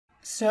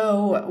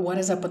So, what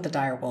is up with the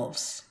dire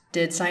wolves?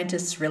 Did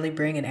scientists really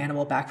bring an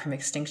animal back from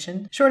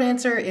extinction? Short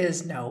answer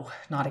is no,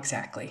 not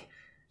exactly.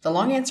 The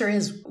long answer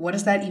is, what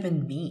does that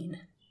even mean?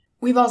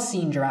 We've all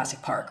seen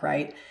Jurassic Park,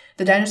 right?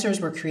 The dinosaurs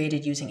were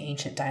created using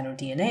ancient dino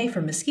DNA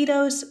from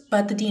mosquitoes,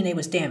 but the DNA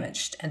was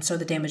damaged, and so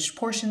the damaged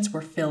portions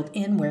were filled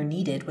in where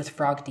needed with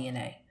frog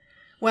DNA.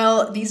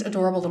 Well, these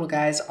adorable little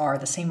guys are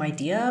the same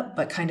idea,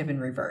 but kind of in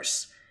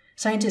reverse.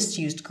 Scientists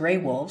used gray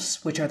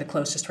wolves, which are the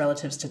closest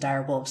relatives to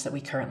dire wolves that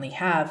we currently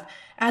have,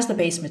 as the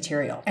base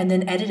material, and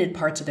then edited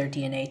parts of their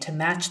DNA to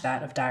match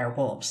that of dire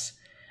wolves.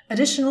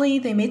 Additionally,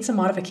 they made some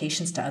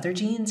modifications to other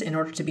genes in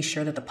order to be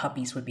sure that the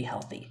puppies would be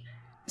healthy.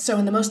 So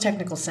in the most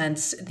technical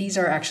sense, these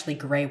are actually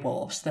gray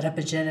wolves that have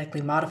been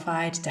genetically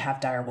modified to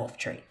have dire wolf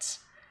traits.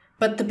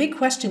 But the big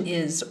question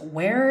is,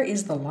 where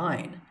is the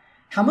line?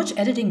 How much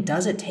editing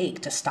does it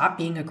take to stop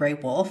being a gray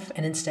wolf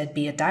and instead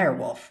be a dire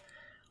wolf?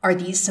 Are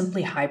these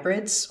simply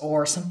hybrids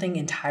or something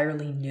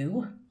entirely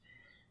new?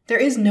 There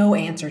is no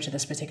answer to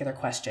this particular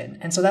question,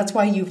 and so that's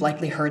why you've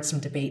likely heard some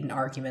debate and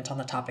argument on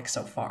the topic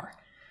so far.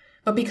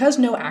 But because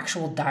no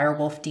actual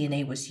direwolf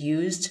DNA was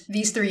used,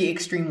 these three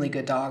extremely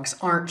good dogs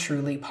aren't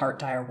truly part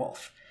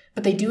direwolf.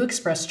 But they do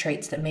express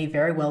traits that may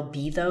very well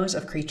be those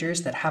of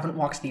creatures that haven't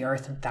walked the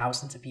earth in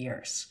thousands of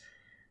years.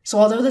 So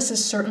although this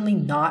is certainly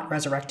not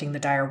resurrecting the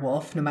dire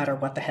wolf, no matter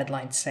what the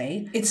headlines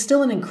say, it's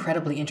still an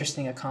incredibly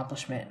interesting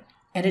accomplishment.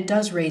 And it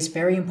does raise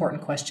very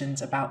important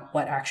questions about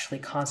what actually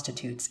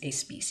constitutes a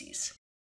species.